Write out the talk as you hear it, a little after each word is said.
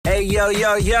Hey, yo,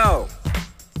 yo, yo.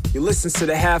 You listen to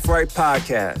the Half Right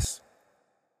Podcast.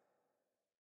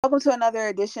 Welcome to another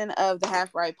edition of the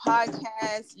Half Right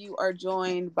Podcast. You are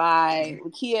joined by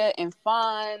Lakia and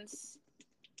Fonz.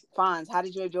 Fonz, how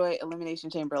did you enjoy Elimination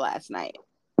Chamber last night?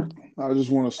 I just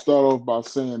want to start off by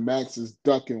saying Max is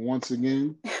ducking once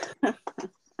again.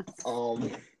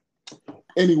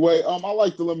 Anyway, I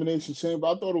liked the Elimination Chamber.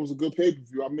 I thought it was a good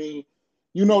pay-per-view. I mean,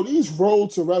 you know, these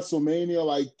roads to WrestleMania,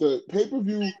 like the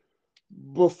pay-per-view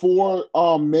before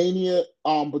Mania,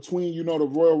 between, you know, the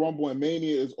Royal Rumble and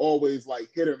Mania is always like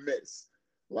hit or miss.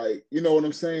 Like, you know what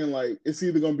I'm saying? Like, it's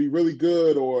either going to be really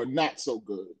good or not so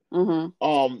good.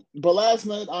 Mm-hmm. But last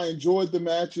night I enjoyed the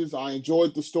matches. I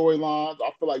enjoyed the storylines.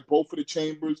 I feel like both of the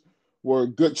chambers were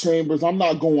good chambers. I'm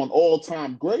not going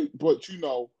all-time great, but, you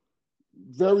know,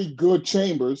 very good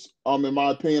chambers, in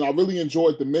my opinion. I really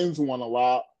enjoyed the men's one a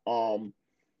lot.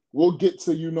 We'll get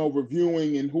to, you know,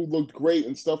 reviewing and who looked great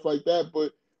and stuff like that,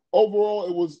 but overall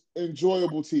it was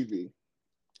enjoyable TV.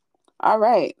 All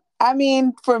right. I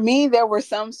mean, for me, there were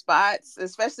some spots,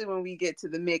 especially when we get to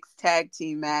the mixed tag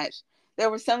team match, there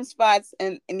were some spots,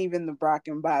 and even the Brock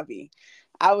and Bobby,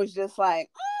 I was just like,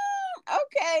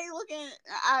 okay,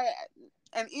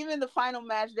 and even the final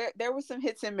match, there were some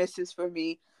hits and misses for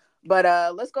me. But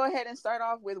let's go ahead and start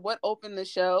off with what opened the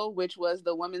show, which was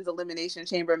the Women's Elimination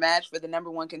Chamber match for the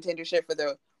number one contendership for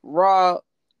the Raw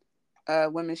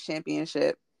Women's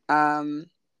Championship.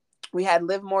 We had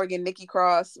Liv Morgan, Nikki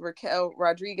Cross, Raquel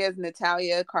Rodriguez,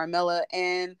 Natalya, Carmella,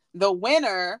 and the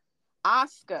winner,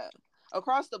 Asuka.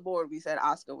 Across the board, we said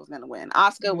Asuka was going to win.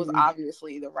 Asuka was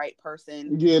obviously the right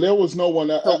person. Yeah, there was no one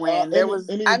to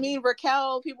win.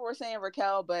 Raquel, people were saying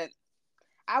Raquel, but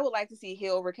I would like to see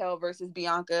heel Raquel versus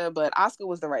Bianca, but Asuka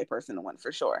was the right person to win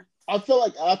for sure. I feel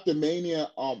like after Mania,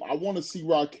 I want to see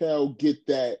Raquel get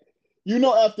that. You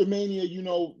know, after Mania, you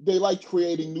know, they like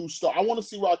creating new stuff. I want to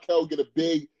see Raquel get a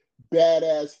big,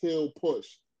 badass heel push.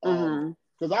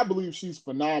 Because I believe she's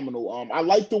phenomenal. I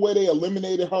like the way they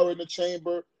eliminated her in the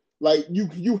chamber. Like,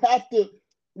 you have to,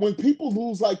 when people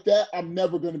lose like that, I'm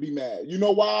never going to be mad. You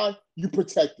know why? You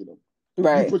protected them.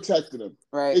 Right. You protected him.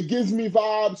 Right. It gives me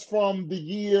vibes from the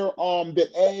year that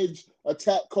Edge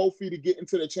attacked Kofi to get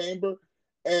into the chamber,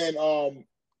 and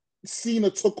Cena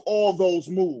took all those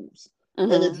moves.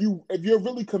 And if you're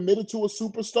really committed to a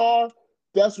superstar,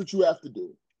 that's what you have to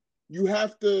do. You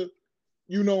have to,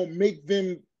 you know, make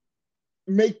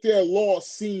their loss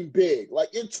seem big. Like,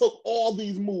 it took all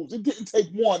these moves. It didn't take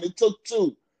one. It took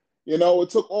two. You know, it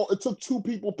took two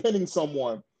people pinning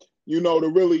someone, you know, to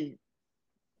really,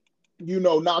 you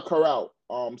know, knock her out.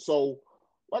 So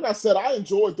like I said, I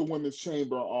enjoyed the women's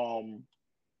chamber.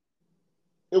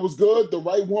 It was good. The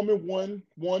right woman won.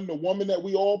 The woman that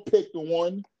we all picked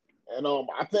won. And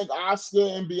I think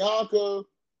Asuka and Bianca,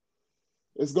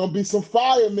 it's gonna be some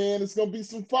fire, man. It's gonna be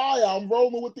some fire. I'm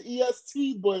rolling with the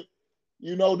EST, but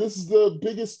you know, this is the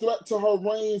biggest threat to her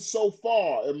reign so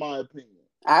far, in my opinion.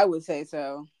 I would say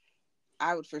so.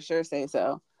 I would for sure say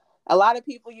so. A lot of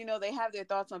people, you know, they have their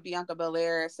thoughts on Bianca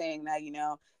Belair, saying that, you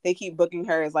know, they keep booking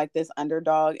her as like this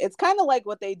underdog. It's kind of like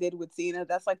what they did with Cena.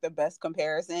 That's like the best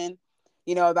comparison,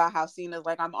 you know, about how Cena's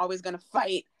like, I'm always going to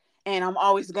fight and I'm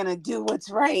always going to do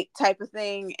what's right type of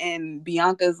thing. And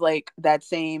Bianca's like that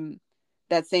same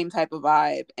type of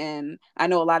vibe. And I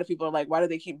know a lot of people are like, why do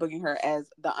they keep booking her as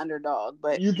the underdog?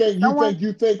 But do you think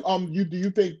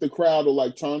the crowd will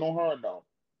like turn on her or no?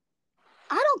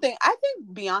 I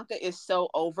think Bianca is so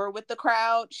over with the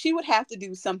crowd. She would have to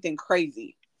do something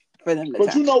crazy for them to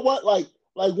But turn. you know what? Like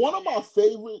one of my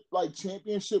favorite like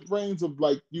championship reigns of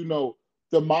like, you know,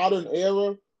 the modern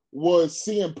era was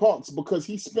CM Punk's, because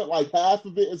he spent like half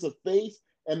of it as a face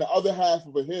and the other half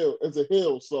of a heel as a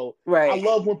heel. So right. I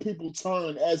love when people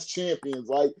turn as champions.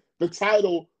 Like the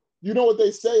title, you know what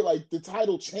they say, like the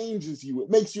title changes you. It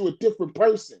makes you a different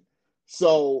person.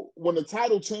 So when the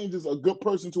title changes a good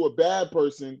person to a bad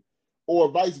person, or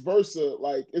vice versa,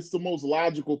 like it's the most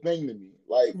logical thing to me.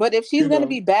 Like, but if she's going to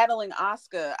be battling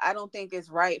Asuka, I don't think it's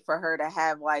right for her to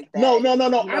have like that. No. You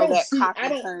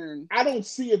know, I don't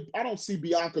see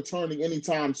Bianca turning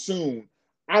anytime soon.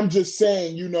 I'm just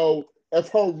saying, you know, if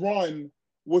her run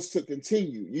was to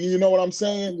continue, you know what I'm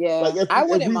saying? Yeah, like I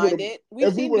wouldn't mind it.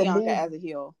 We've seen Bianca as a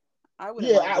heel. I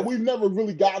wouldn't mind it. We've never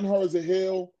really gotten her as a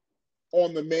heel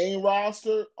on the main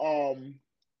roster.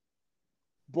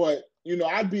 But you know,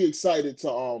 I'd be excited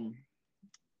to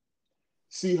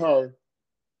see her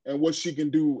and what she can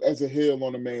do as a heel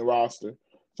on the main roster.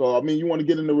 So I mean, you want to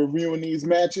get into reviewing these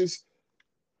matches?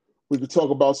 We could talk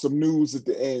about some news at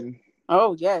the end.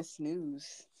 Oh yes,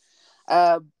 news.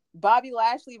 Bobby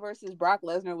Lashley versus Brock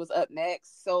Lesnar was up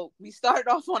next. So we started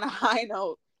off on a high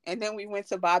note And then we went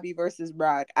to Bobby versus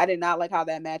Brock. I did not like how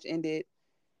that match ended.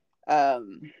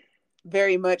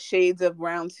 Very much shades of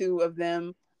round 2 of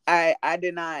them. I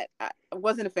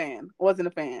wasn't a fan.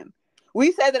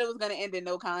 We said that it was going to end in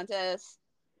no contest.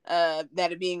 That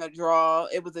it being a draw,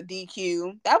 it was a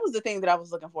DQ. That was the thing that I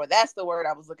was looking for. That's the word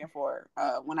I was looking for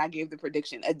when I gave the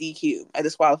prediction. A DQ, a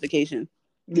disqualification.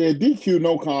 Yeah, DQ,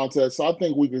 no contest. So I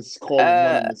think we could call it one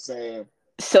and the same.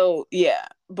 So yeah,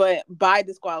 but by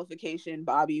disqualification,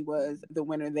 Bobby was the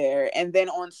winner there. And then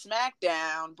on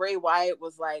SmackDown, Bray Wyatt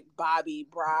was like, Bobby,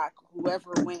 Brock,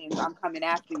 whoever wins, I'm coming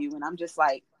after you. And I'm just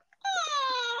like,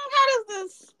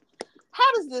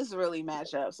 how does this really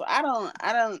match up? So I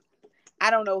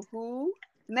don't know who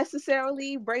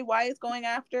necessarily Bray Wyatt's going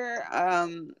after.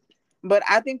 But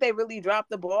I think they really dropped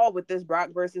the ball with this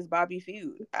Brock versus Bobby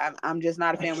feud. I'm just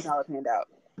not a fan with how it panned out.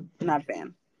 Not a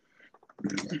fan.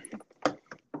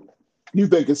 You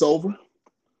think it's over?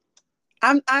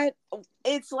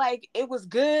 It's like it was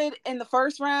good in the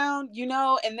first round,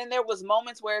 and then there was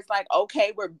moments where it's like,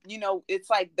 okay, it's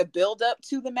like the build up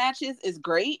to the matches is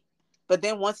great, but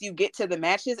then once you get to the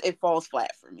matches, it falls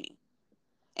flat for me.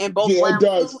 And both round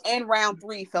 2 and round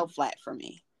 3 fell flat for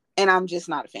me, and I'm just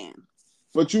not a fan.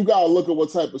 But you gotta look at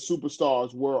what type of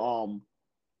superstars we're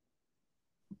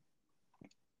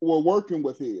working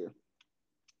with here.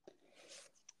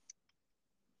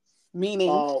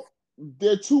 Meaning,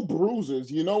 they're 2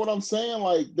 bruisers. You know what I'm saying?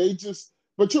 Like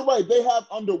but you're right. They have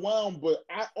underwhelmed. But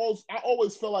I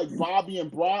always feel like Bobby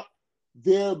and Brock,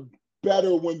 they're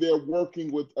better when they're working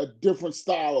with a different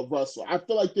style of wrestler. I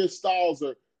feel like their styles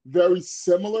are very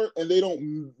similar and they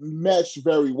don't mesh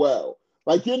very well.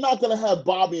 Like you're not gonna have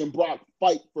Bobby and Brock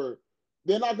fight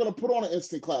they're not gonna put on an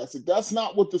instant classic. That's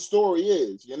not what the story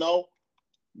is,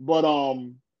 But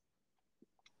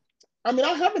I mean,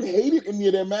 I haven't hated any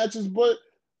of their matches, but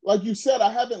like you said,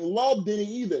 I haven't loved any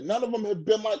either. None of them have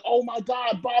been like, oh my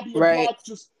God, Bobby and Brock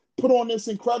just put on this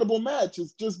incredible match.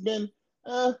 It's just been,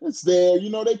 it's there.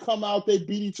 They come out, they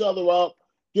beat each other up,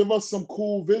 give us some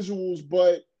cool visuals,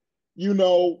 but,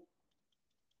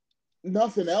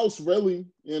 nothing else really.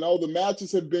 The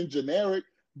matches have been generic,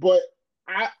 but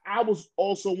I was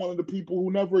also one of the people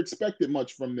who never expected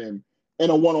much from them in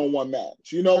a one-on-one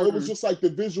match. It was just like the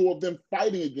visual of them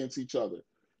fighting against each other.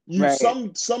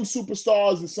 Some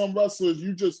superstars and some wrestlers,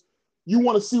 you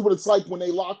want to see what it's like when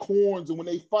they lock horns and when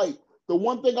they fight. The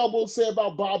one thing I will say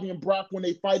about Bobby and Brock when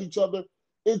they fight each other,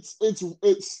 it's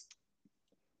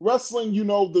wrestling.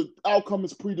 The outcome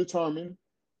is predetermined.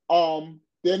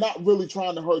 They're not really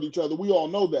trying to hurt each other. We all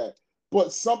know that.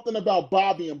 But something about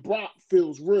Bobby and Brock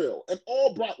feels real, and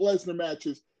all Brock Lesnar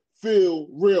matches feel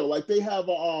real. Like they have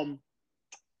a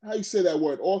how you say that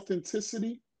word?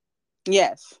 Authenticity?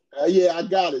 Yes. Yeah, I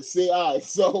got it. See, all right.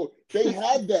 So they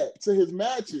had that to his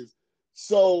matches.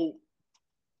 So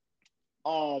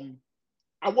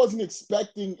I wasn't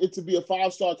expecting it to be a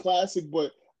 5-star classic,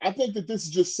 but I think that this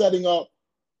is just setting up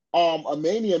a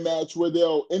Mania match where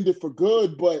they'll end it for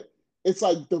good. But it's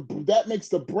like that makes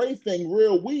the Bray thing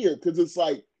real weird because it's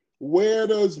like, where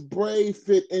does Bray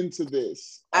fit into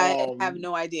this? I have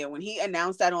no idea. When he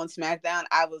announced that on SmackDown,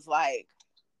 I was like,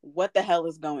 what the hell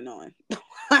is going on?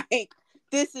 Like,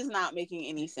 this is not making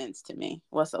any sense to me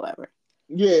whatsoever.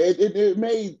 Yeah, it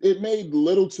made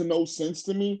little to no sense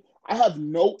to me. I have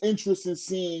no interest in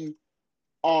seeing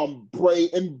Bray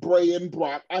and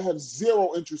Brock. I have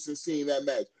zero interest in seeing that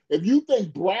match. If you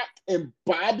think Brock and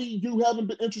Bobby, you haven't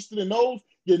been interested in those,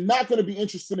 you're not going to be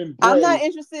interested in Bray. I'm not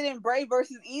interested in Bray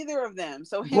versus either of them.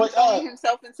 So him throwing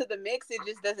himself into the mix, it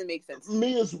just doesn't make sense.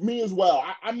 Me as well.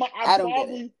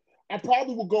 I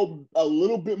probably will go a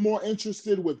little bit more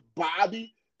interested with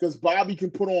Bobby because Bobby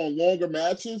can put on longer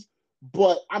matches.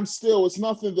 But it's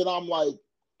nothing that I'm like,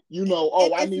 I need to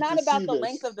see this. It's not about the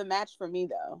length of the match for me,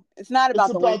 though. It's not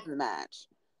about the length of the match.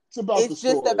 It's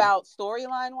just about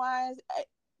storyline wise.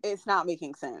 It's not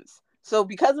making sense. So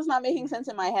because it's not making sense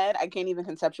in my head, I can't even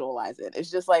conceptualize it.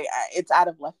 It's just like, it's out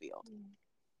of left field.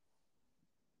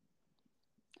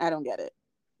 I don't get it.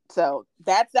 So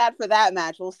that's that for that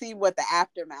match. We'll see what the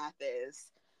aftermath is.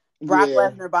 Brock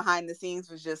Lesnar behind the scenes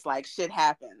was just like, shit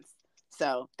happens.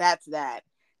 So that's that.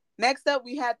 Next up,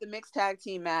 we had the mixed tag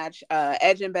team match,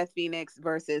 Edge and Beth Phoenix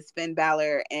versus Finn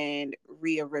Balor and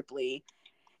Rhea Ripley.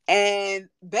 And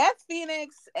Beth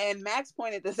Phoenix, and Max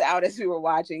pointed this out as we were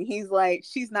watching, he's like,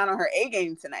 she's not on her A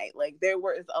game tonight. Like, there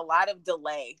was a lot of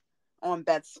delay on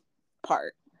Beth's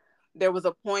part. There was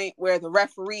a point where the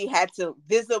referee had to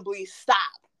visibly stop,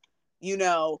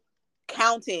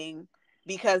 counting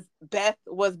because Beth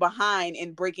was behind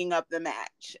in breaking up the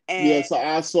match. And yes,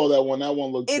 I saw that one. That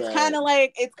one looked it's bad. kind of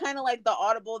like the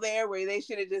audible there where they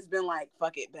should have just been like,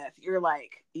 fuck it, Beth. You're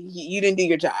like, you didn't do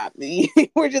your job.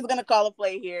 We're just going to call a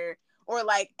play here. Or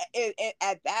like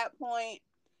at that point,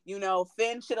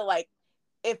 Finn should have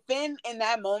if Finn in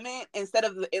that moment, instead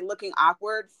of it looking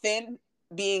awkward, Finn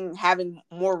having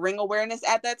more ring awareness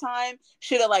at that time,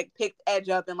 should have picked Edge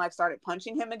up and started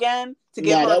punching him again to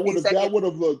give her a few seconds. That would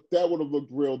have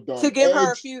looked real dumb. To give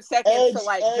her a few seconds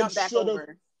to jump back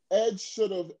over. Edge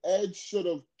should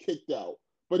have kicked out.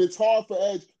 But it's hard for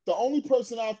Edge. The only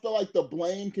person I feel like the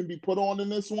blame can be put on in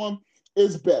this one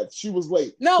is Beth. She was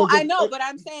late. No, I know, but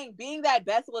I'm saying being that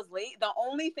Beth was late, the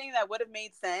only thing that would have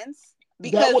made sense,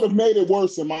 because that would have made it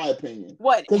worse in my opinion.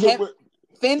 What?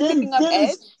 Finn picking up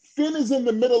Edge? Finn is in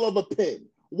the middle of a pin.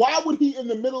 Why would he in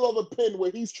the middle of a pin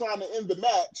where he's trying to end the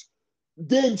match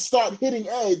then start hitting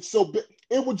Edge? So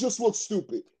it would just look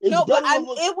stupid.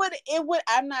 It would.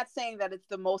 I'm not saying that it's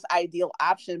the most ideal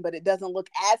option, but it doesn't look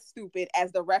as stupid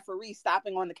as the referee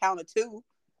stopping on the count of 2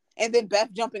 and then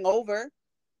Beth jumping over.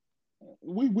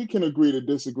 We can agree to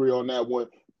disagree on that one.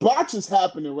 Botches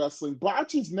happen in wrestling.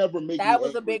 Botches never make that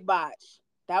was angry. A big botch.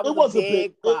 That was a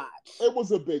big botch. It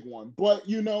was a big one, but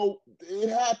it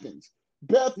happens.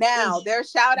 Their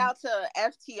shout out to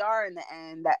FTR in the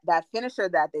end, that finisher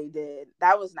that they did,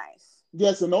 that was nice.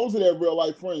 Yes, and those are their real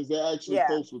life friends. They're actually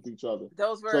close with each other.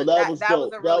 Those were that was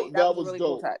dope. That was a really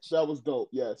cool touch. That was dope.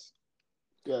 Yes.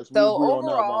 So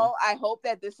overall, I hope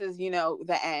that this is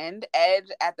the end. Edge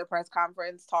at the press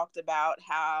conference talked about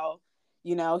how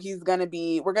we're gonna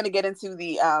get into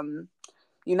the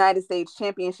United States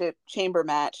Championship Chamber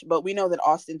match, but we know that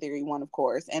Austin Theory won, of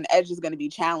course, and Edge is going to be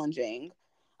challenging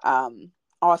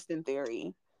Austin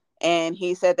Theory. And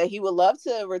he said that he would love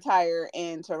to retire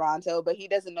in Toronto, but he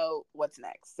doesn't know what's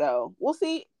next. So we'll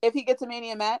see if he gets a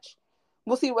Mania match.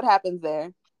 We'll see what happens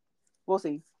there. We'll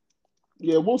see.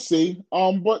 Yeah, we'll see.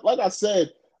 But like I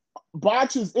said,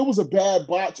 botches, it was a bad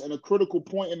botch and a critical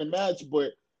point in the match,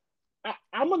 but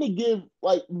I'm going to give,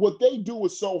 what they do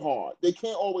is so hard. They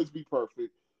can't always be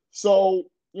perfect. So,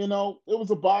 it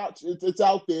was a botch. It's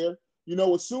out there.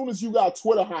 As soon as you got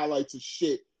Twitter highlights of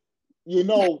shit,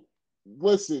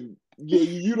 listen,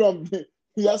 you don't,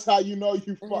 that's how you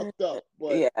fucked up.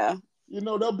 But, yeah.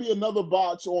 There'll be another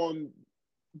botch on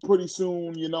pretty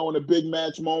soon, in a big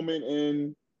match moment.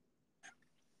 And,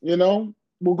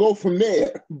 we'll go from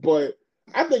there. But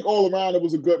I think all around it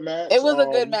was a good match. It was a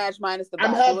good match minus the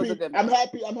botch. It was a good match.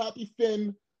 I'm happy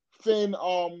Finn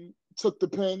took the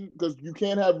pin because you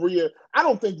can't have Rhea. I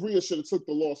don't think Rhea should have took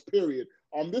the loss, period.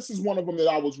 This is one of them that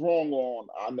I was wrong on,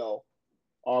 I know.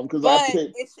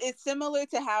 It's similar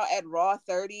to how at Raw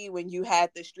 30 when you had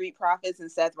the Street Profits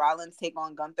and Seth Rollins take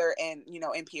on Gunther and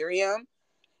Imperium,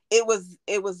 it was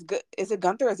good. Is it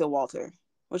Gunther or is it Walter?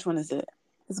 Which one is it?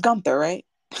 It's Gunther, right?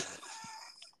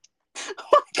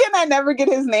 Why can I never get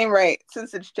his name right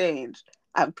since it's changed?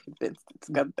 I'm convinced it's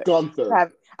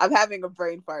Gunther. I'm having a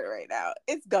brain fart right now.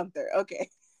 It's Gunther. Okay.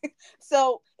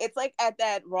 So it's like at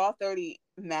that Raw 30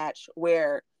 match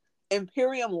where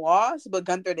Imperium lost, but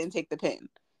Gunther didn't take the pin.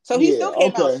 So he still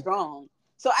came out strong.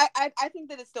 So I think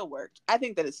that it still worked.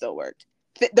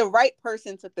 The right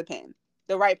person took the pin.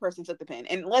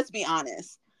 And let's be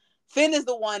honest, Finn is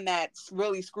the one that's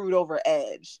really screwed over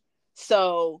Edge.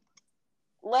 So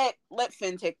let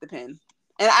Finn take the pin.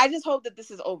 And I just hope that this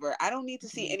is over. I don't need to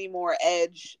see any more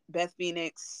Edge, Beth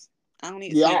Phoenix. I don't need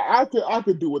to see. I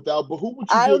could do without, but who would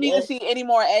you I don't need to see any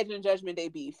more Edge and Judgment Day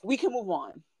beef. We can move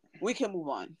on.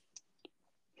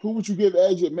 Who would you give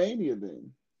Edge at Mania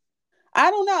then? I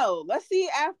don't know. Let's see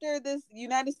after this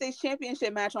United States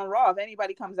Championship match on Raw if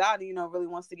anybody comes out and really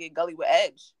wants to get gully with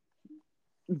Edge.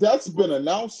 That's been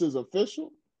announced as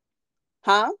official?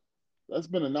 Huh? That's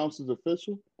been announced as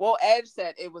official? Well, Edge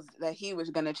said that he was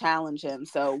going to challenge him,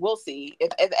 so we'll see.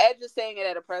 If Edge is saying it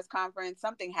at a press conference,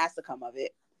 something has to come of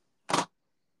it.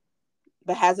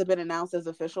 But has it been announced as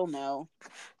official? No.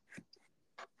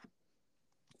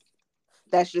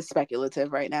 That's just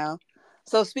speculative right now.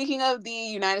 So speaking of the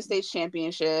United States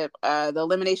Championship, the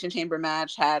Elimination Chamber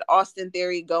match had Austin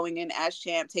Theory going in as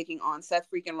champ, taking on Seth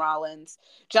freaking Rollins,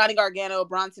 Johnny Gargano,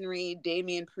 Bronson Reed,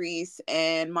 Damian Priest,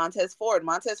 and Montez Ford.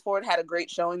 Montez Ford had a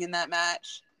great showing in that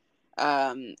match.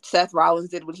 Seth Rollins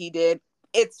did what he did.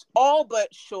 It's all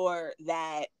but sure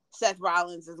that Seth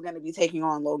Rollins is going to be taking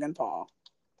on Logan Paul.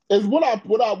 Is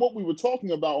what we were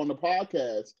talking about on the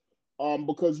podcast,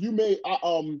 because you made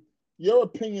your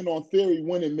opinion on Theory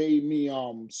winning made me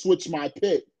switch my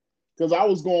pick because I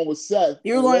was going with Seth.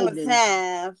 You were going with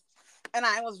Seth, and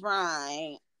I was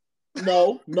right.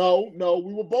 No,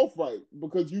 we were both right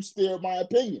because you steered my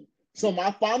opinion. So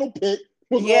my final pick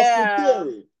was Austin Yeah.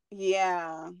 Theory.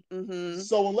 Yeah. Mm-hmm.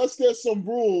 So unless there's some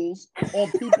rules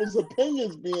on people's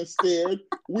opinions being steered,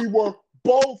 we were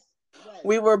both right.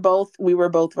 We were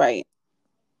both right.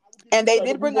 And they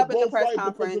did We bring were up in the both press right because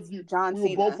of conference you. John We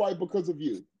were both Cena. right because of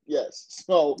you. Yes.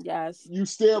 So Yes. you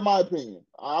steered my opinion.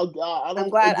 I don't agree I'm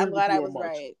with glad you I on was much.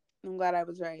 right. I'm glad I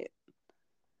was right.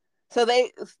 So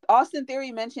Austin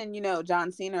Theory mentioned,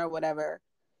 John Cena or whatever.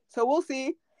 So we'll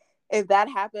see if that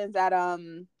happens at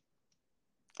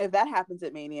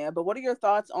Mania. But what are your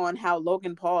thoughts on how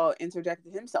Logan Paul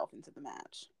interjected himself into the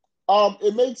match?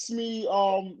 It makes me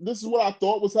this is what I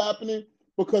thought was happening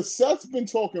because Seth's been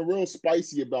talking real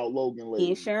spicy about Logan lately.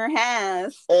 He sure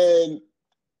has. And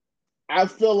I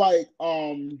feel like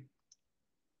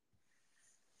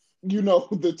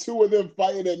the two of them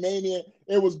fighting at Mania,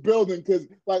 it was building because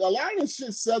like a lot of the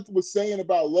shit Seth was saying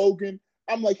about Logan,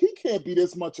 I'm like, he can't be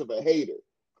this much of a hater.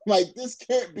 Like this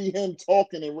can't be him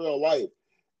talking in real life.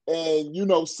 And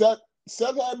Seth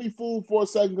had me fooled for a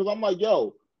second because I'm like,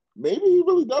 yo, maybe he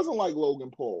really doesn't like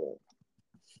Logan Paul.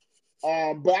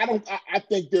 But I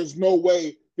think there's no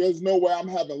way I'm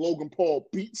having Logan Paul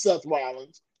beat Seth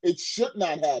Rollins. It should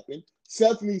not happen.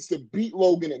 Seth needs to beat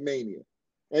Logan at Mania.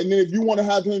 And then if you want to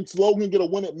have Logan get a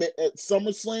win at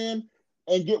SummerSlam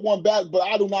and get one back, but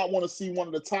I do not want to see one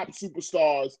of the top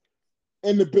superstars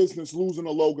in the business losing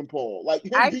to Logan Paul. Like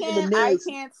him beating the Miz.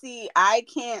 I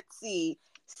can't see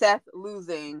Seth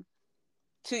losing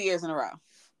 2 years in a row.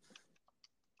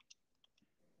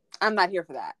 I'm not here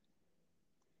for that.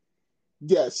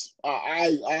 Yes,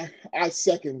 I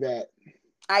second that.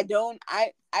 I don't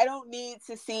need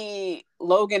to see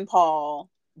Logan Paul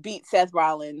beat Seth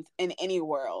Rollins in any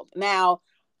world. Now,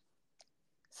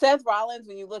 Seth Rollins,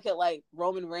 when you look at like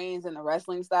Roman Reigns and the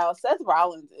wrestling style, Seth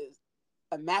Rollins is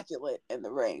immaculate in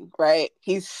the ring, right?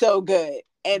 He's so good.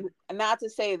 And not to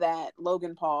say that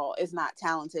Logan Paul is not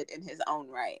talented in his own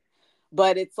right.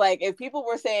 But it's like if people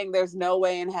were saying there's no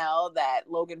way in hell that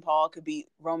Logan Paul could beat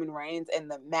Roman Reigns in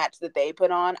the match that they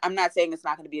put on, I'm not saying it's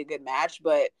not going to be a good match,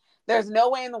 but there's no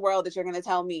way in the world that you're going to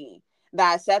tell me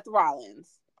that Seth Rollins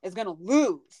is going to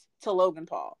lose to Logan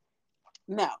Paul.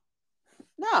 No.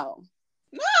 Yeah,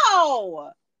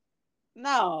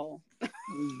 No.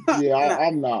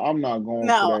 I'm not going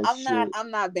for that shit.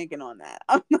 I'm not banking on that.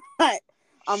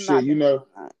 I'm shit, not.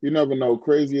 You never know.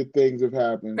 Crazier things have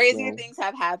happened. Crazier things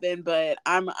have happened, but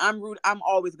I'm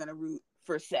always gonna root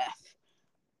for Seth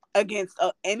against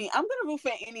I'm gonna root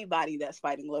for anybody that's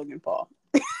fighting Logan Paul.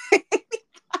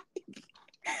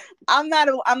 I'm not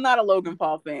a Logan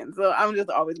Paul fan, so I'm just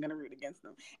always gonna root against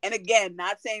him. And again,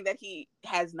 not saying that he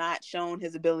has not shown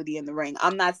his ability in the ring.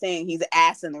 I'm not saying he's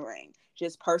ass in the ring.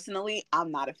 Just personally,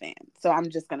 I'm not a fan, so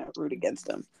I'm just gonna root against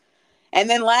him. And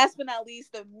then last but not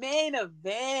least, the main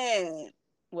event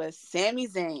was Sami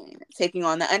Zayn taking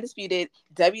on the undisputed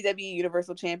WWE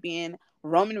Universal Champion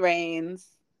Roman Reigns.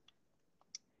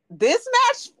 This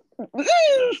match,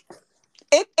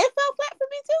 it fell flat for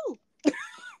me too.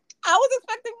 I was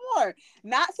expecting more.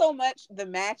 Not so much the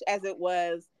match as it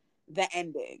was the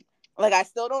ending. Like I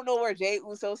still don't know where Jey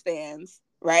Uso stands,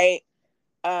 right?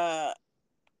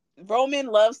 Roman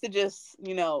loves to just,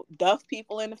 duff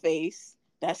people in the face.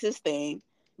 That's his thing.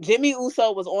 Jimmy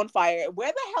Uso was on fire.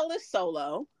 Where the hell is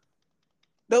Solo?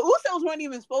 The Usos weren't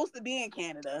even supposed to be in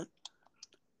Canada,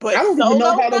 but I don't Solo even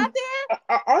know how got to.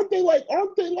 there. Aren't they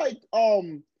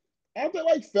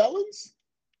like felons?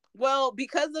 Well,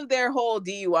 because of their whole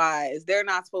DUIs, they're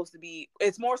not supposed to be.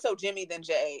 It's more so Jimmy than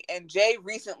Jay, and Jay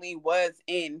recently was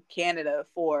in Canada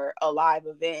for a live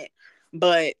event,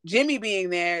 but Jimmy being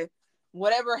there,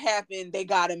 whatever happened, they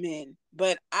got him in.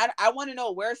 But I want to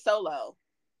know where's Solo.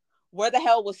 Where the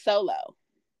hell was Solo?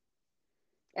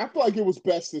 I feel like it was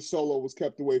best that Solo was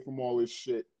kept away from all this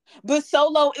shit. But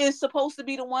Solo is supposed to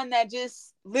be the one that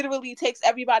just literally takes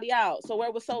everybody out. So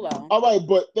where was Solo? All right,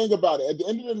 but think about it. At the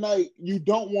end of the night, you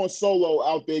don't want Solo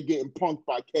out there getting punked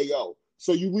by KO.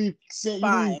 So you leave Solo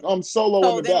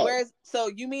in the back. So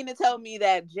you mean to tell me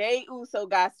that Jey Uso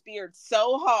got speared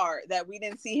so hard that we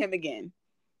didn't see him again?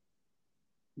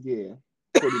 Yeah,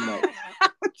 pretty much.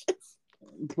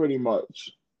 Pretty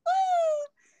much.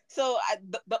 So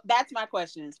that's my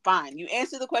question. It's fine. You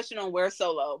answer the question on where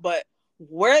Solo, but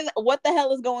what the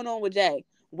hell is going on with Jay?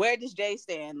 Where does Jay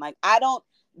stand? Like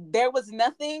there was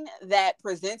nothing that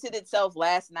presented itself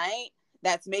last night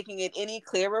that's making it any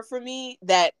clearer for me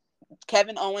that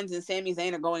Kevin Owens and Sami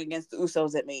Zayn are going against the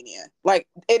Usos at Mania. Like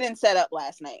it didn't set up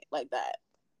last night like that.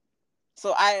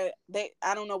 So I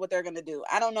don't know what they're gonna do.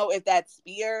 I don't know if that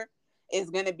spear is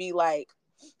gonna be like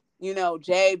you know,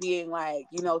 Jay being like,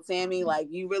 you know, Sami, like,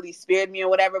 you really speared me or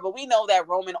whatever. But we know that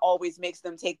Roman always makes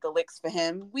them take the licks for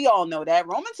him. We all know that.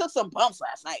 Roman took some bumps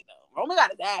last night, though. Roman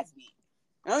got his ass beat.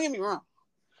 Don't get me wrong.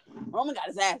 Roman got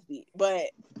his ass beat.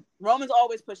 But Roman's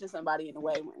always pushing somebody in the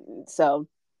way. So,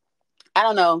 I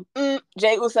don't know.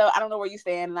 Jay Uso, I don't know where you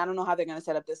stand, and I don't know how they're going to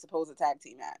set up this supposed tag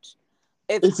team match.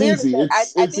 It's clear easy.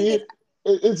 I think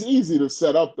it's easy to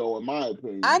set up, though, in my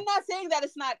opinion. I'm not saying that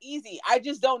it's not easy. I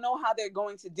just don't know how they're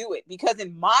going to do it. Because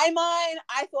in my mind,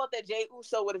 I thought that Jay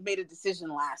Uso would have made a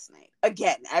decision last night.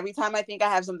 Again, every time I think I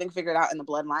have something figured out in the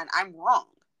bloodline, I'm wrong.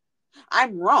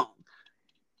 I'm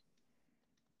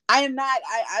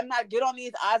not good on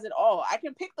these odds at all. I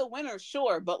can pick the winner,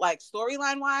 sure, but like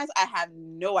storyline wise, I have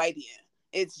no idea.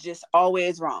 It's just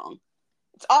always wrong.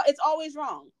 It's always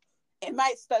wrong.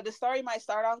 The story might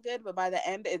start off good, but by the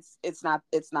end, it's not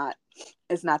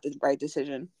the right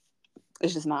decision.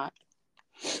 It's just not.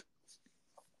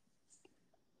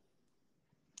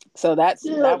 So that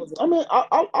was. I mean,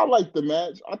 I like the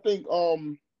match. I think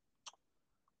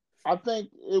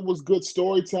it was good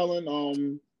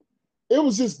storytelling. It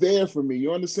was just there for me.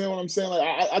 You understand what I'm saying?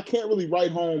 Like I can't really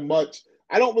write home much.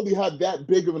 I don't really have that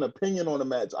big of an opinion on the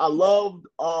match. I loved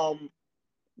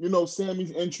you know,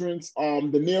 Sami's entrance,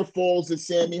 the near falls that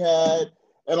Sami had,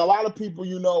 and a lot of people,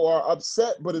 you know, are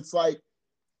upset, but it's like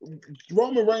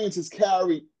Roman Reigns has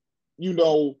carried, you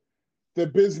know, the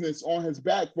business on his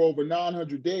back for over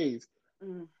 900 days.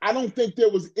 I don't think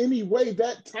there was any way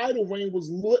that title reign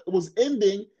was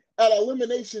ending at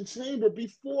Elimination Chamber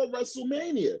before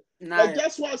WrestleMania. Like,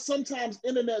 that's why sometimes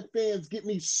internet fans get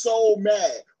me so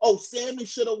mad. Oh, Sami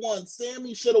should have won.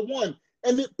 Sami should have won.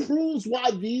 And it proves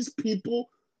why these people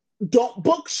don't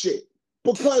book shit,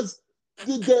 because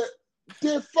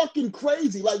they're fucking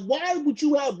crazy. Like, why would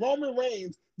you have Roman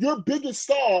Reigns, your biggest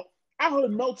star? I heard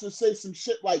Meltzer say some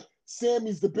shit like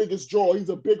Sami's the biggest draw. He's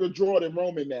a bigger draw than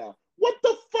Roman now. What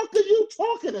the fuck are you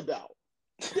talking about?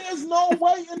 There's no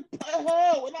way in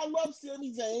hell. And I love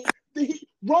Sami Zayn.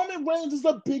 Roman Reigns is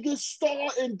the biggest star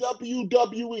in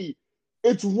WWE.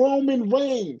 It's Roman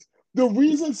Reigns. The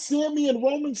reason Sami and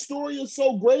Roman's story is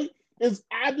so great is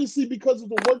obviously because of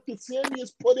the work that Sami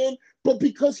has put in, but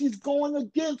because he's going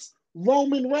against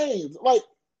Roman Reigns. Like,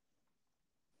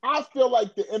 I feel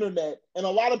like the internet and a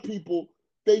lot of people,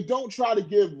 they don't try to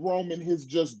give Roman his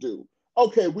just due.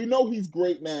 Okay, we know he's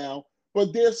great now,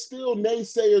 but there's still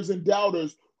naysayers and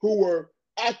doubters who are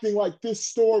acting like this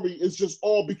story is just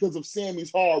all because of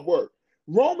Sami's hard work.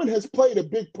 Roman has played a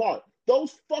big part.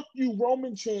 Those "fuck you,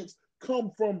 Roman" chants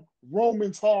come from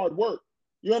Roman's hard work.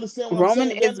 You understand what Roman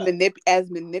I'm saying? is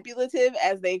as manipulative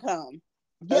as they come.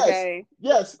 Yes, okay?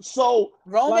 Yes. So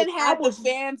Roman had the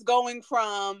fans going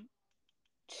from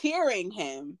cheering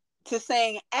him to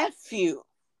saying F you.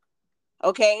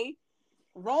 Okay?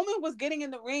 Roman was getting in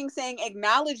the ring saying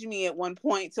acknowledge me at one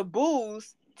point to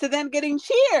boos, to then getting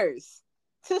cheers,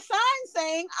 to signs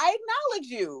saying I acknowledge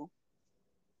you.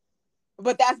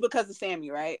 But that's because of Sami,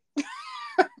 right?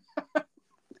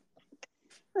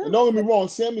 And don't get me wrong,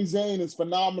 Sami Zayn is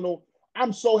phenomenal.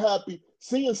 I'm so happy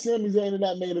seeing Sami Zayn in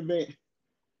that main event.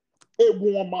 It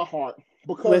warmed my heart.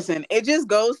 Because listen, it just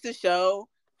goes to show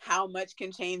how much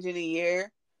can change in a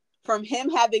year. From him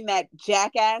having that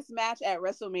jackass match at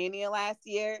WrestleMania last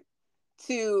year,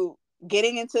 to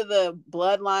getting into the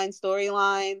bloodline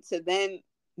storyline, to then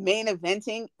main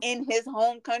eventing in his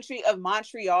home country of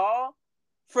Montreal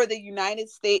for the United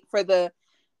States, for the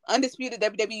undisputed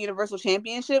WWE Universal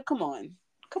Championship. Come on.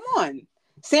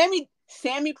 Sami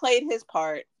played his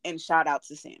part, and shout out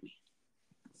to Sami.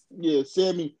 Yeah,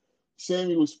 Sami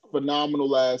was phenomenal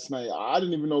last night. I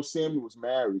didn't even know Sami was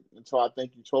married until I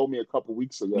think you told me a couple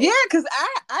weeks ago. Yeah, because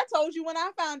I told you when I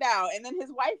found out, and then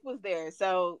his wife was there.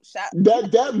 So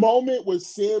that moment with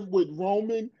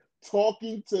Roman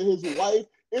talking to his wife,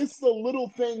 it's the little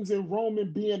things in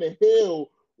Roman being a heel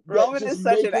that Roman just is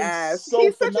such make an him ass. so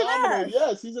He's phenomenal. Such an ass.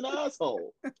 Yes, he's an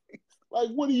asshole. Like,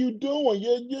 what are you doing?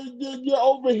 You're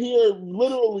over here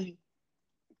literally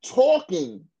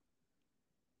talking.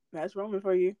 That's Roman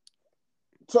for you.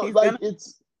 So he's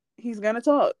gonna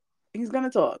talk. He's gonna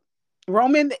talk.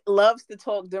 Roman loves to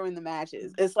talk during the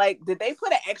matches. It's like, did they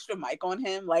put an extra mic on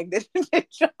him? Like, did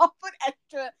y'all put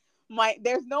extra mic?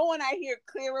 There's no one I hear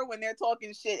clearer when they're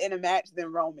talking shit in a match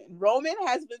than Roman. Roman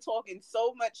has been talking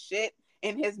so much shit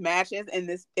in his matches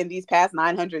in these past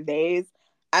 900 days.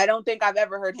 I don't think I've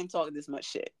ever heard him talk this much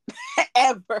shit.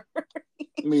 Ever.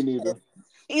 Me neither.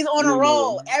 He's on a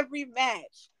roll every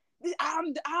match.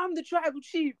 I'm the tribal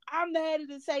chief. I'm the head of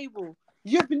the table.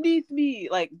 You're beneath me.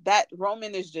 Like, that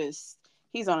Roman is just,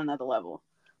 he's on another level.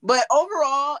 But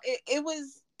overall, it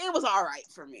it was all right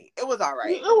for me. It was all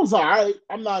right. It was all right.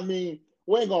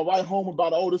 We ain't gonna write home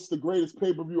about, oh, this is the greatest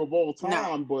pay-per-view of all time,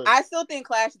 No, but I still think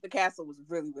Clash at the Castle was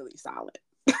really, really solid.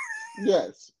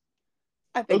 yes.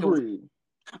 I think agreed.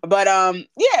 But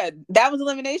yeah, that was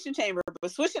Elimination Chamber.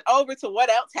 But switching over to what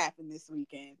else happened this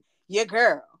weekend, your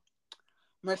girl,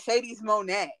 Mercedes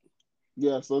Mone,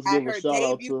 yes, let's had give a her shout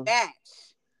out debut to match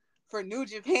for New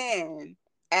Japan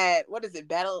at, what is it,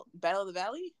 Battle of the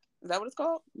Valley? Is that what it's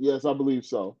called? Yes, I believe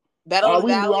so. Battle of the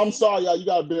Valley. I'm sorry, y'all. You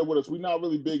gotta bear with us. We're not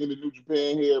really big into New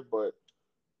Japan here, but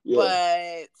yeah.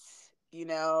 But you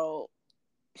know,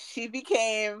 she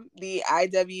became the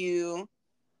IW.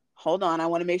 Hold on, I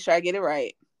want to make sure I get it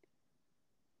right.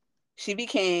 She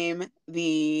became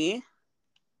the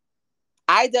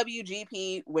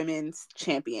IWGP Women's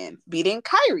Champion, beating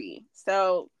Kairi.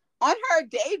 So on her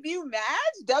debut match,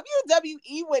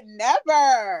 WWE would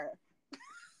never.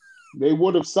 They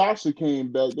would if Sasha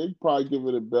came back. They'd probably give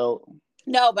it a belt.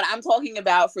 No, but I'm talking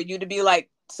about for you to be like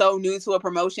so new to a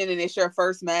promotion and it's your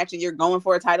first match and you're going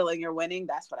for a title and you're winning.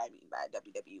 That's what I mean by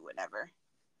WWE would never.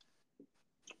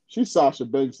 She's Sasha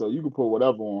Banks, so you can put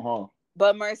whatever on her.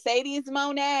 But Mercedes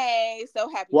Mone, so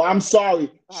happy. Well, I'm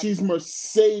sorry. She's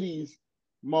Mercedes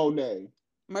Mone.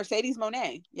 Mercedes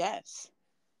Mone, yes.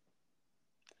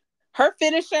 Her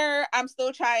finisher, I'm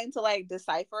still trying to like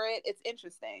decipher it. It's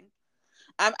interesting.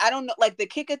 I don't know, like the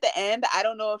kick at the end. I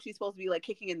don't know if she's supposed to be like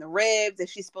kicking in the ribs, if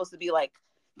she's supposed to be like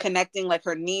connecting like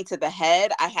her knee to the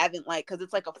head. I haven't like, because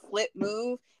it's like a flip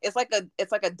move. It's like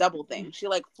a double thing. She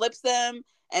like flips them,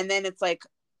 and then it's like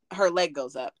her leg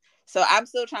goes up. So I'm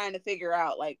still trying to figure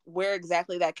out like where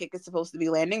exactly that kick is supposed to be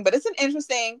landing. But it's an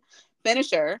interesting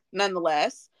finisher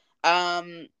nonetheless.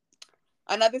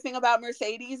 Another thing about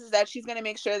Mercedes is that she's going to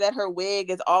make sure that her wig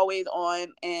is always on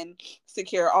and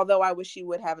secure. Although I wish she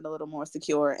would have it a little more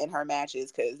secure in her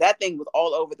matches, because that thing was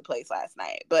all over the place last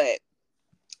night. But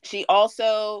she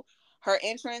also, her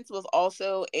entrance was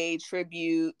also a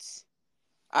tribute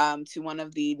to one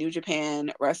of the New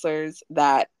Japan wrestlers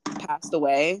that passed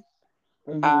away.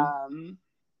 Mm-hmm.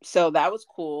 So that was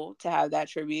cool to have that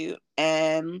tribute.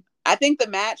 And I think the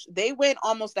match, they went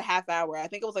almost a half hour. I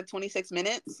think it was like 26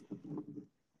 minutes.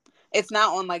 It's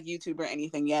not on like YouTube or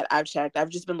anything yet. I've checked. I've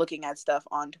just been looking at stuff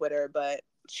on Twitter, but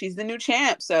she's the new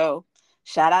champ. So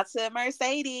shout out to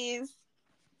Mercedes.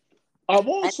 I've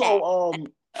also,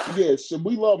 yes,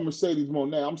 we love Mercedes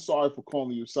Mone. I'm sorry for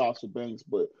calling you Sasha Banks,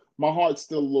 but my heart's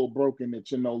still a little broken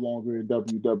that you're no longer in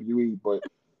WWE. But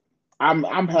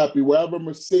I'm happy wherever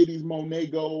Mercedes Mone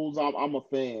goes. I'm a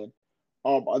fan.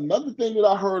 Another thing that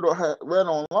I heard or read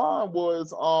online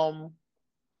was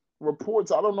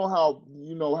reports. I don't know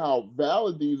how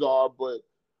valid these are, but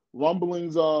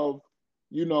rumblings of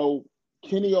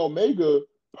Kenny Omega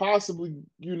possibly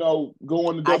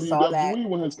going to WWE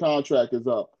when his contract is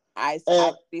up. I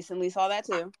recently saw that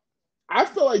too. I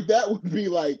feel like that would be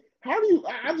like, how do you?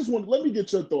 I just want, let me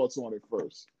get your thoughts on it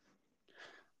first.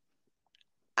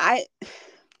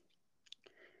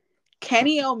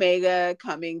 Kenny Omega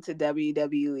coming to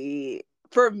WWE,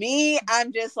 for me,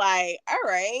 I'm just like, all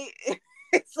right.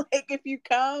 It's like, if you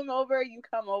come over, you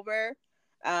come over.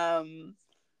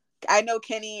 I know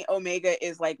Kenny Omega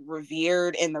is like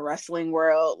revered in the wrestling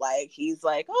world. Like, he's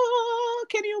like, oh,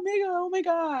 Kenny Omega, oh my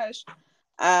gosh.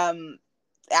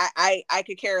 I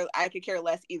could care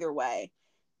less either way.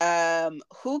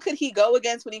 Who could he go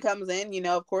against when he comes in?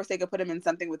 Of course they could put him in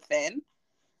something with Finn.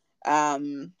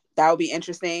 That would be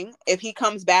interesting. If he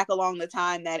comes back along the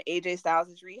time that AJ Styles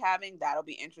is rehabbing, that'll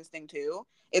be interesting too.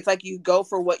 It's like you go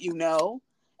for what you know.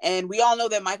 And we all know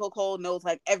that Michael Cole knows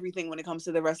like everything when it comes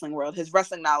to the wrestling world. His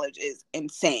wrestling knowledge is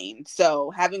insane.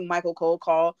 So having Michael Cole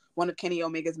call one of Kenny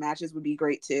Omega's matches would be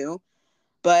great too.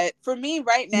 But for me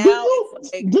right now,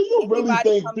 do you really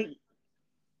think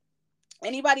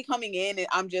anybody coming in, and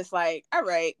I'm just like, all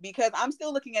right, because I'm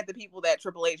still looking at the people that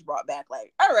Triple H brought back,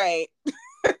 like, all right.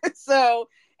 So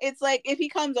it's like, if he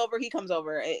comes over, he comes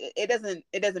over. It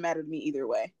doesn't matter to me either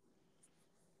way.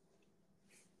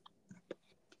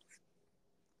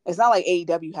 It's not like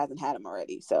AEW hasn't had him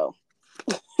already, so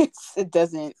it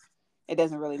doesn't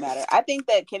really matter. I think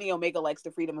that Kenny Omega likes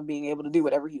the freedom of being able to do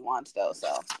whatever he wants, though. So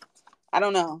I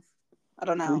don't know.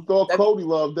 We thought Cody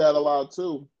loved that a lot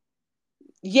too.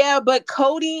 Yeah, but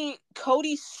Cody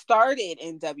started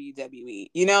in WWE.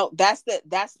 That's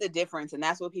the difference, and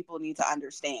that's what people need to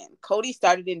understand. Cody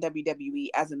started in WWE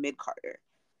as a mid-carder.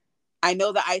 I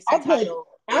know the IC title.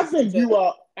 I think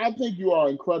you are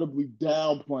incredibly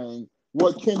downplaying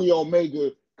what Kenny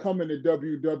Omega coming to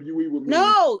WWE would mean.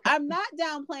 No, I'm not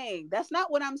downplaying. That's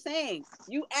not what I'm saying.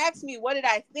 You asked me what did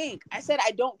I think. I said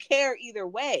I don't care either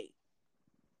way.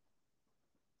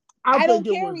 I don't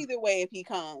care either way if he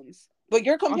comes. But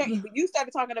you're comparing. You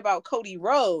started talking about Cody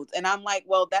Rhodes, and I'm like,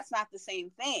 well, that's not the same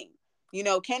thing. You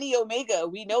know, Kenny Omega.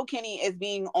 We know Kenny as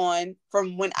being on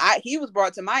from when he was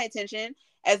brought to my attention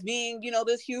as being, you know,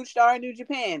 this huge star in New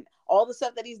Japan. All the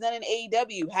stuff that he's done in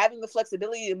AEW, having the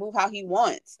flexibility to move how he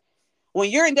wants. When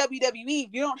you're in WWE,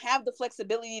 you don't have the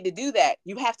flexibility to do that.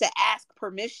 You have to ask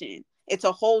permission. It's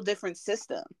a whole different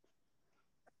system.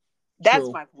 That's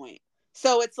my point.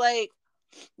 So it's like,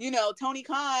 you know, Tony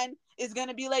Khan is going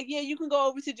to be like, yeah, you can go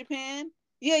over to Japan.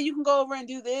 Yeah, you can go over and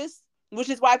do this, which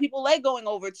is why people like going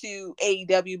over to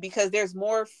AEW because there's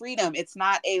more freedom. It's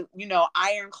not a, you know,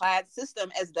 ironclad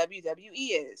system as WWE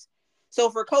is. So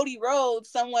for Cody Rhodes,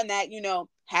 someone that, you know,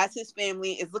 has his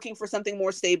family, is looking for something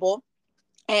more stable,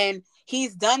 and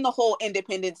he's done the whole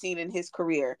independent scene in his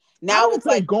career. Now I don't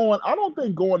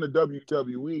think going to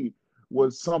WWE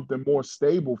was something more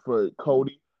stable for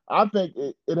Cody. I think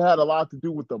it had a lot to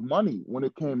do with the money when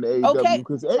it came to AEW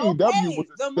because AEW was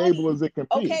as stable as it can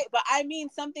be. Okay, but I mean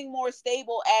something more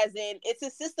stable as in it's a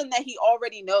system that he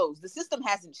already knows. The system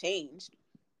hasn't changed.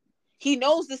 He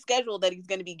knows the schedule that he's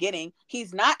going to be getting.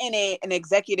 He's not in an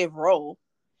executive role.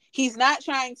 He's not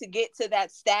trying to get to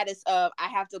that status of I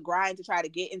have to grind to try to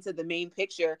get into the main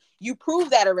picture. You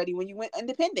proved that already when you went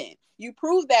independent. You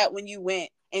proved that when you went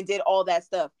and did all that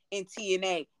stuff in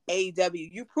TNA, AEW.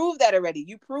 You proved that already.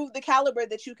 You proved the caliber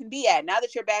that you can be at. Now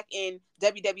that you're back in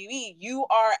WWE, you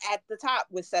are at the top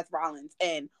with Seth Rollins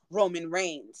and Roman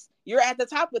Reigns. You're at the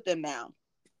top with them now.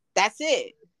 That's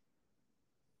it.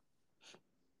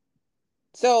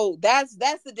 So that's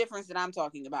the difference that I'm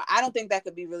talking about. I don't think that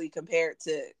could be really compared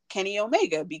to Kenny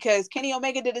Omega because Kenny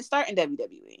Omega didn't start in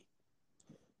WWE.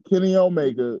 Kenny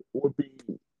Omega would be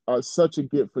such a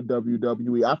gift for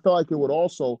WWE. I feel like it would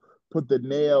also put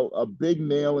a big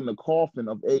nail in the coffin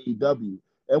of AEW.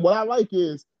 And what I like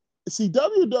is, see,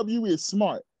 WWE is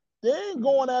smart. They ain't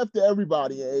going after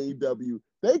everybody in AEW.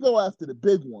 They go after the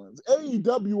big ones.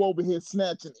 AEW over here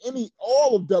snatching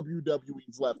all of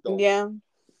WWE's leftovers. Yeah.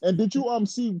 And did you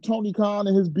see Tony Khan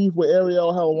and his beef with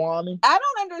Ariel Helwani? I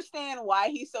don't understand why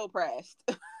he's so pressed.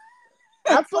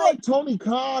 I feel like Tony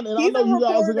Khan, and I know you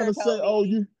guys are gonna say, "Oh,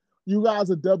 you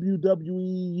guys are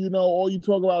WWE." You know, all you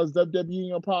talk about is WWE in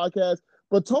your podcast.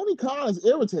 But Tony Khan is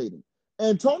irritating,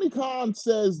 and Tony Khan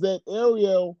says that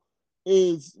Ariel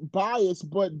is biased,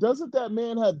 but doesn't that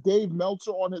man have Dave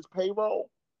Meltzer on his payroll?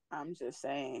 I'm just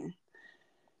saying,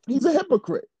 he's a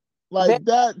hypocrite. Like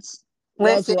that's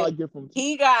what I get from.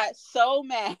 He got so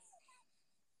mad.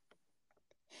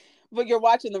 But you're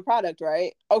watching the product,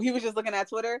 right? Oh, he was just looking at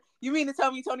Twitter? You mean to tell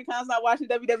me Tony Khan's not watching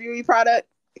WWE product?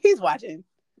 He's watching.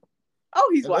 Oh,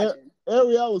 he's watching.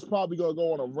 Ariel is probably going to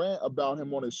go on a rant about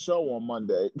him on his show on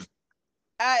Monday.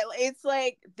 It's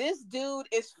like, this dude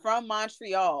is from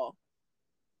Montreal.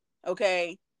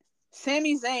 Okay?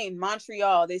 Sami Zayn,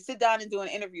 Montreal. They sit down and do an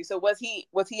interview. So was he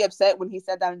upset when he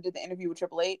sat down and did the interview with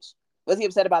Triple H? Was he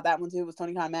upset about that one too? Was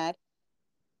Tony Khan mad?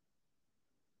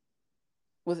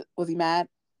 Was he mad?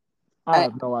 I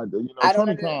have no idea. You know,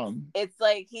 Tony Khan. It's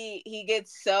like he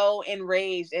gets so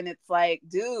enraged, and it's like,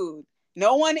 dude,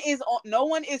 no one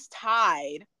is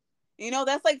tied. You know,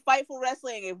 that's like Fightful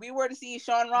Wrestling. If we were to see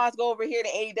Sean Ross go over here to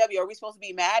AEW, are we supposed to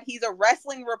be mad? He's a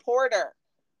wrestling reporter.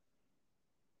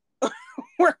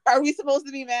 Are we supposed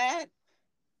to be mad?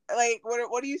 Like,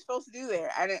 what are you supposed to do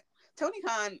there? Tony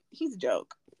Khan, he's a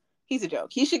joke. He's a joke.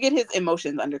 He should get his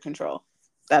emotions under control.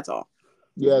 That's all.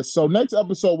 Yeah, so next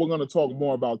episode, we're going to talk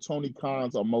more about Tony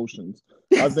Khan's emotions.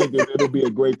 I think it'll be a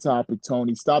great topic,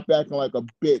 Tony. Stop acting like a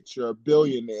bitch. You're a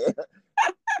billionaire.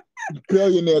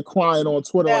 Billionaire crying on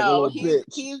Twitter like a little bitch.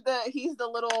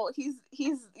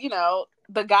 He's you know,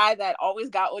 the guy that always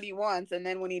got what he wants, and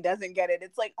then when he doesn't get it,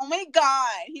 it's like, oh my God,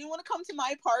 he didn't want to come to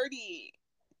my party.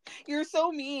 You're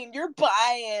so mean. You're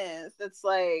biased. It's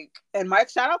like, and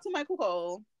shout out to Michael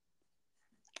Cole.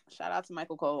 Shout out to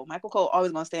Michael Cole. Michael Cole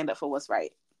always gonna stand up for what's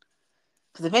right.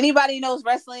 Because if anybody knows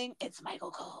wrestling, it's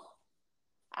Michael Cole.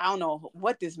 I don't know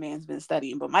what this man's been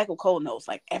studying, but Michael Cole knows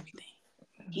like everything.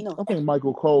 He knows. I think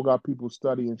Michael Cole got people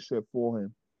studying shit for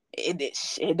him.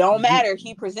 It don't matter.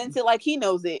 He presents it like he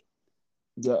knows it.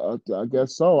 Yeah, I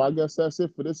guess so. I guess that's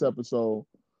it for this episode.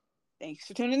 Thanks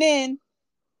for tuning in.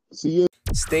 See you.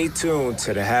 Stay tuned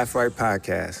to the Half Right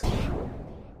Podcast.